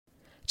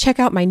Check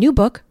out my new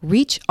book,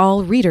 Reach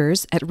All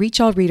Readers, at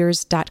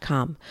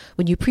reachallreaders.com.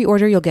 When you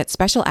pre-order, you'll get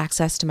special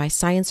access to my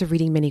Science of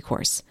Reading mini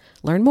course.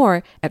 Learn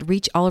more at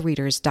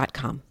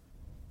reachallreaders.com.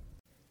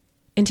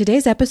 In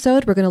today's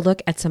episode, we're going to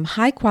look at some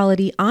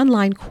high-quality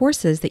online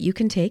courses that you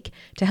can take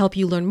to help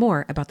you learn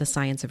more about the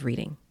science of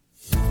reading.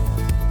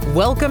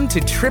 Welcome to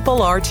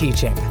Triple R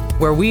Teaching,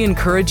 where we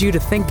encourage you to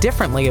think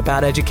differently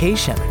about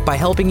education by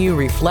helping you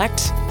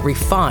reflect,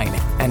 refine,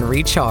 and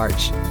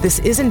recharge. This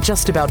isn't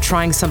just about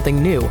trying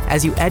something new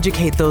as you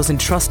educate those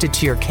entrusted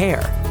to your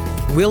care.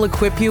 We'll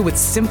equip you with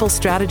simple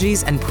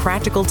strategies and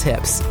practical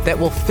tips that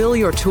will fill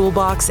your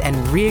toolbox and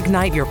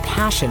reignite your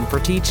passion for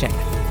teaching.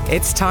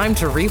 It's time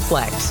to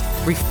reflect,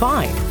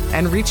 refine,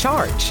 and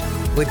recharge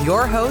with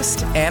your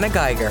host, Anna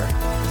Geiger.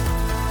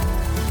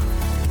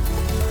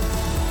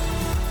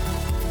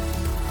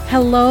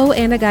 Hello,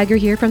 Anna Geiger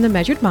here from The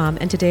Measured Mom,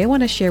 and today I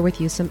want to share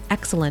with you some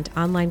excellent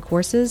online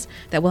courses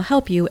that will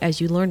help you as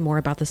you learn more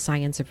about the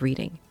science of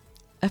reading.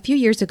 A few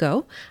years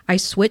ago, I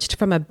switched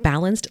from a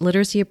balanced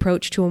literacy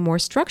approach to a more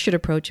structured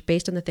approach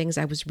based on the things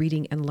I was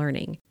reading and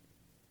learning.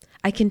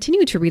 I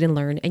continue to read and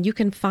learn, and you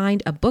can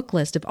find a book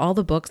list of all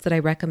the books that I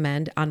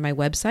recommend on my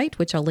website,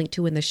 which I'll link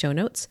to in the show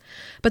notes.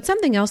 But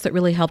something else that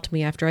really helped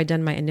me after I'd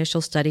done my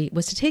initial study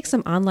was to take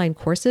some online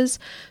courses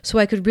so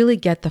I could really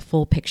get the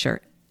full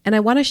picture. And I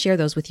want to share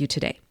those with you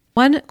today.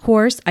 One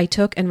course I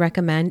took and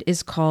recommend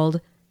is called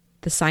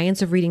the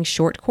Science of Reading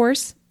Short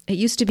Course. It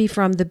used to be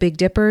from the Big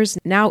Dippers.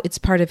 Now it's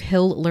part of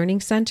Hill Learning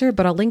Center,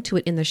 but I'll link to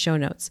it in the show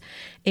notes.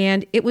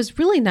 And it was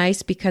really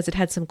nice because it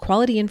had some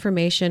quality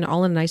information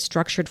all in a nice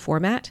structured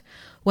format.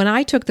 When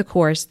I took the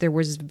course, there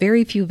was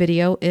very few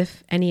video,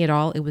 if any at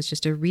all. It was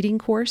just a reading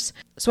course.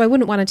 So I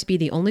wouldn't want it to be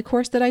the only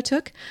course that I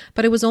took,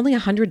 but it was only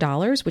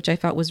 $100, which I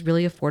thought was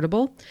really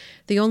affordable.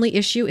 The only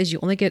issue is you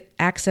only get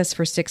access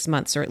for 6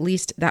 months, or at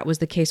least that was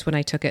the case when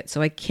I took it.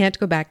 So I can't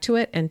go back to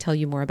it and tell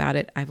you more about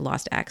it. I've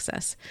lost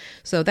access.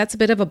 So that's a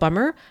bit of a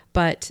bummer,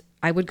 but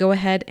I would go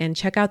ahead and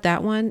check out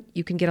that one.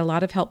 You can get a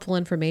lot of helpful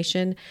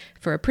information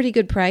for a pretty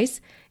good price.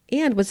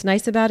 And what's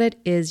nice about it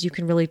is you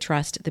can really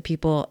trust the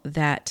people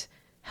that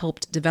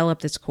helped develop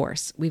this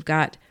course. We've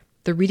got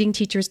the Reading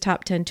Teacher's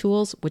Top 10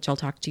 Tools, which I'll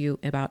talk to you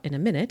about in a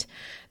minute.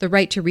 The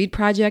Right to Read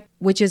Project,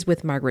 which is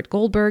with Margaret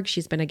Goldberg.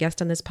 She's been a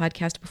guest on this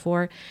podcast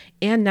before.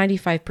 And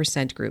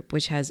 95% Group,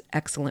 which has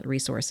excellent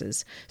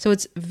resources. So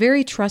it's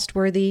very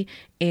trustworthy,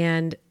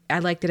 and I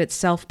like that it's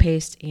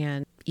self-paced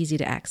and easy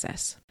to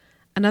access.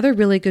 Another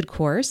really good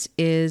course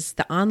is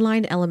the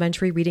Online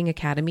Elementary Reading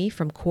Academy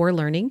from Core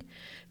Learning.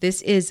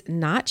 This is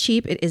not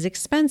cheap. It is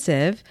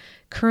expensive.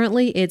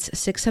 Currently, it's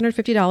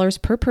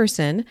 $650 per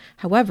person.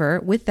 However,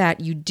 with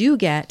that, you do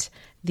get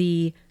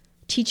the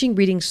Teaching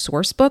Reading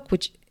Source Book,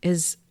 which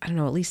is, at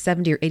least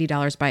 $70 or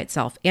 $80 by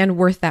itself, and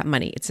worth that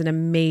money. It's an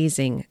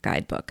amazing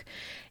guidebook.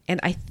 And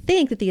I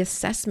think that the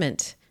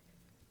assessment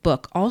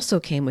book also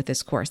came with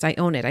this course. I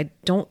own it. I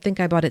don't think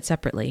I bought it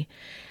separately.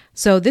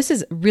 So this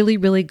is really,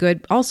 really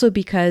good also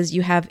because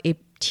you have a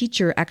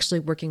teacher actually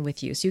working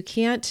with you. So you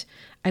can't,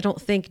 I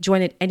don't think,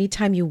 join it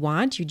anytime you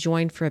want. You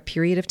join for a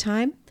period of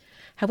time.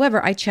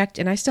 However, I checked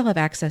and I still have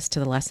access to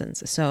the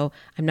lessons. So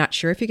I'm not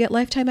sure if you get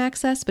lifetime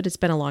access, but it's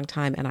been a long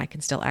time and I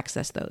can still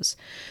access those.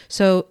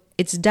 So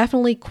it's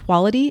definitely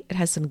quality. It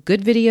has some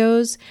good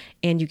videos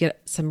and you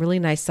get some really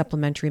nice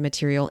supplementary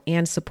material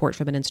and support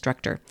from an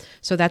instructor.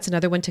 So that's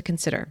another one to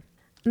consider.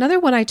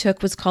 Another one I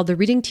took was called the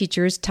Reading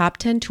Teacher's Top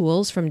 10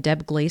 Tools from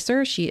Deb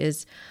Glaser. She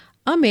is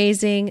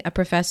amazing, a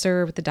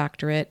professor with a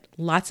doctorate,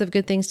 lots of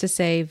good things to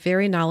say,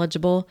 very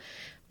knowledgeable.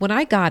 When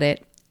I got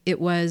it, it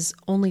was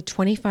only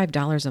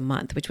 $25 a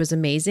month, which was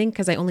amazing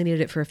because I only needed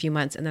it for a few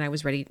months and then I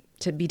was ready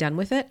to be done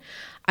with it.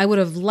 I would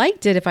have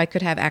liked it if I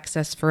could have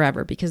access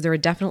forever because there are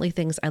definitely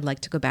things I'd like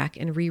to go back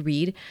and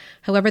reread.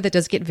 However, that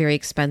does get very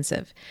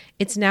expensive.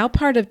 It's now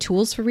part of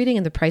Tools for Reading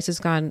and the price has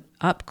gone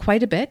up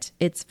quite a bit.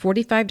 It's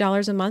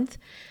 $45 a month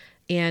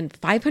and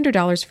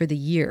 $500 for the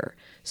year.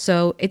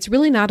 So it's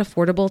really not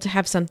affordable to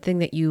have something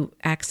that you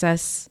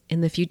access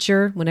in the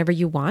future whenever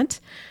you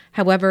want.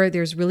 However,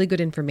 there's really good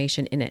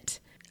information in it.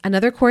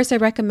 Another course I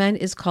recommend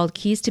is called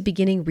Keys to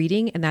Beginning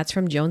Reading, and that's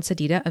from Joan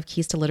Sedita of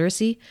Keys to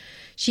Literacy.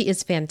 She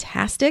is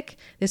fantastic.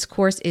 This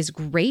course is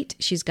great.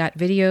 She's got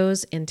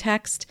videos and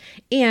text,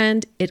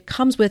 and it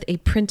comes with a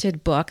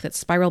printed book that's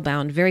spiral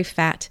bound, very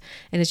fat,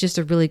 and it's just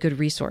a really good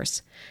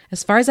resource.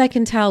 As far as I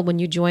can tell, when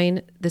you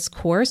join this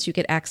course, you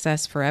get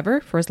access forever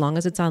for as long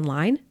as it's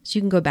online, so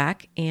you can go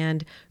back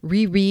and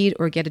reread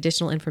or get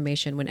additional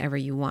information whenever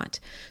you want.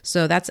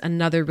 So that's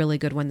another really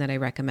good one that I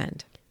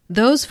recommend.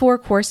 Those 4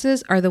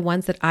 courses are the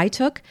ones that I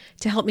took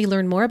to help me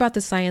learn more about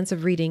the science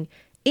of reading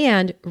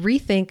and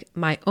rethink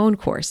my own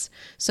course.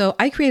 So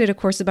I created a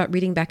course about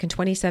reading back in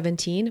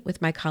 2017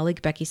 with my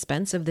colleague Becky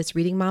Spence of This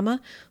Reading Mama.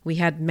 We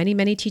had many,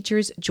 many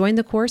teachers join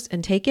the course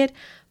and take it,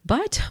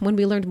 But when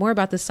we learned more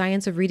about the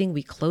science of reading,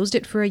 we closed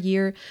it for a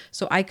year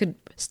so I could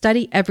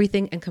study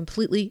everything and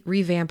completely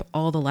revamp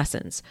all the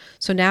lessons.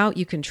 So now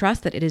you can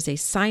trust that it is a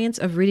science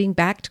of reading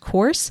backed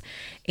course,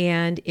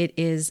 and it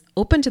is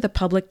open to the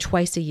public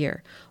twice a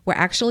year. We're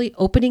actually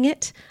opening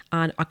it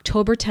on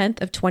October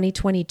 10th of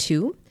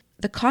 2022.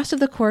 The cost of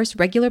the course,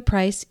 regular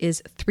price,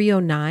 is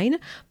 $309,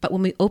 but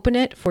when we open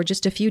it for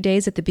just a few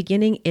days at the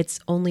beginning, it's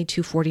only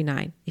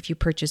 $249 if you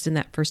purchase in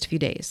that first few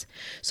days.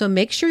 So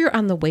make sure you're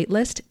on the wait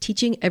list,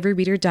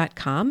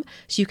 teachingeveryreader.com,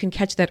 so you can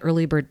catch that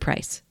early bird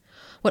price.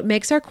 What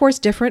makes our course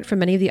different from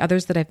many of the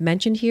others that I've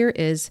mentioned here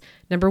is,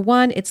 number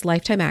one, it's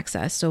lifetime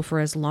access. So for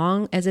as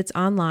long as it's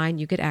online,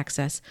 you get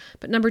access.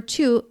 But number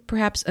two,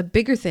 perhaps a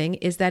bigger thing,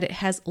 is that it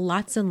has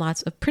lots and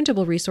lots of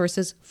printable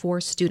resources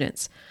for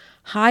students.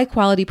 High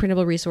quality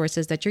printable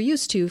resources that you're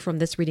used to from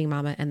This Reading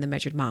Mama and The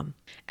Measured Mom.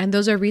 And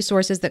those are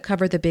resources that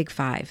cover the big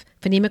five: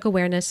 phonemic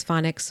awareness,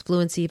 phonics,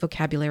 fluency,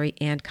 vocabulary,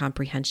 and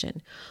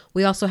comprehension.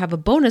 We also have a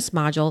bonus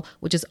module,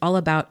 which is all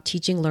about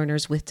teaching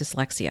learners with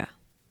dyslexia.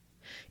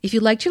 If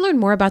you'd like to learn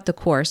more about the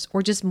course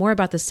or just more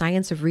about the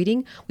science of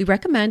reading, we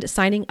recommend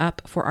signing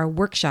up for our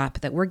workshop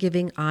that we're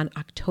giving on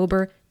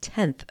October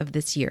 10th of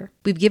this year.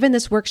 We've given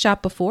this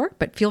workshop before,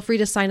 but feel free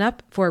to sign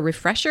up for a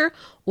refresher,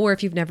 or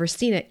if you've never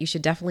seen it, you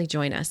should definitely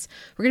join us.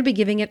 We're going to be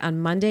giving it on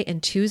Monday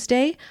and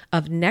Tuesday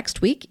of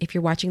next week, if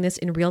you're watching this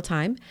in real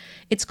time.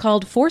 It's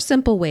called 4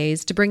 Simple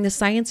Ways to Bring the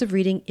Science of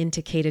Reading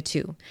into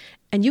K-2.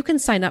 And you can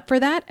sign up for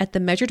that at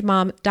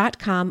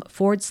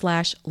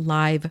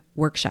themeasuredmom.com/live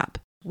workshop.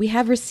 We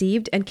have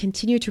received and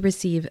continue to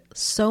receive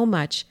so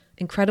much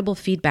incredible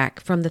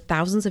feedback from the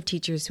thousands of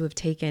teachers who have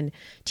taken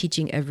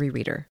Teaching Every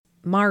Reader.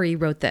 Mari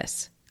wrote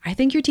this: I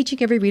think your Teaching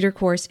Every Reader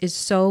course is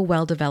so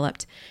well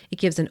developed. It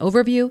gives an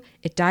overview,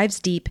 it dives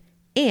deep,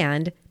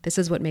 and this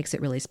is what makes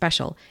it really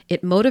special.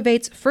 It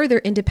motivates further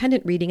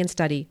independent reading and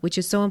study, which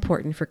is so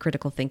important for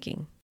critical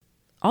thinking.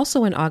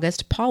 Also in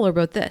August, Paula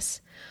wrote this: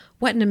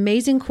 what an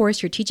amazing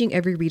course your Teaching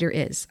Every Reader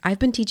is. I've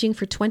been teaching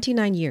for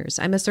 29 years.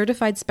 I'm a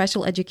certified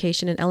special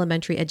education and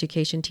elementary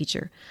education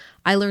teacher.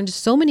 I learned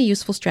so many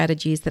useful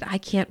strategies that I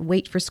can't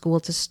wait for school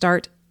to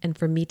start and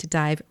for me to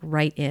dive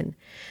right in.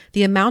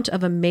 The amount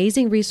of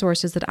amazing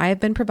resources that I have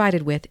been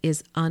provided with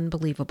is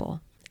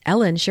unbelievable.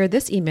 Ellen shared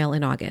this email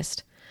in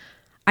August.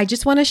 I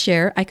just want to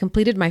share, I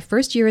completed my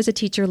first year as a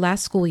teacher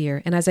last school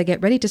year, and as I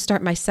get ready to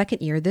start my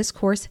second year, this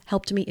course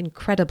helped me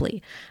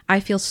incredibly. I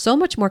feel so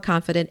much more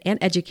confident and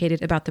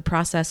educated about the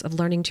process of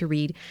learning to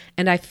read,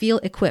 and I feel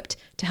equipped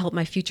to help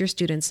my future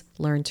students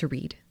learn to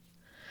read.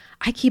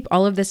 I keep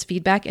all of this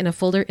feedback in a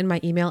folder in my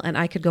email, and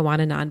I could go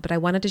on, but I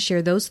wanted to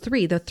share those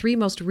three, the 3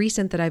 most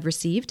recent that I've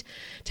received,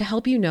 to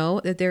help you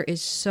know that there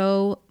is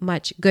so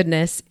much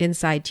goodness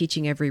inside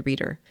Teaching Every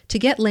Reader. To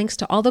get links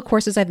to all the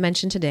courses I've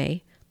mentioned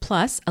today,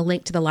 plus a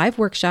link to the live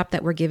workshop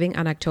that we're giving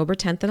on October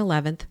 10th and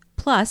 11th,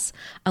 plus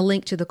a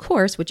link to the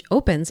course, which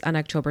opens on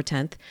October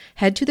 10th,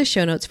 head to the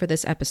show notes for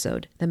this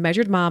episode,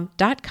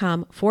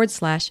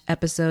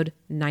 themeasuredmom.com/episode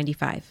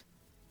 95.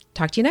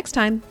 Talk to you next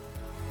time.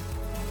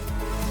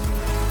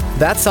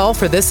 That's all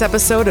for this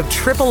episode of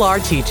Triple R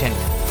Teaching.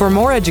 For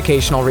more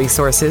educational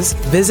resources,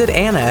 visit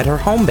Anna at her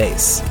home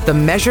base,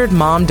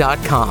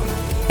 themeasuredmom.com,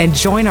 and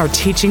join our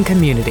teaching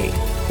community.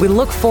 We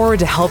look forward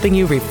to helping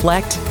you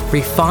reflect,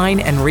 refine,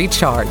 and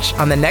recharge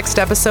on the next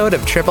episode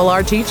of Triple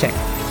R Teaching.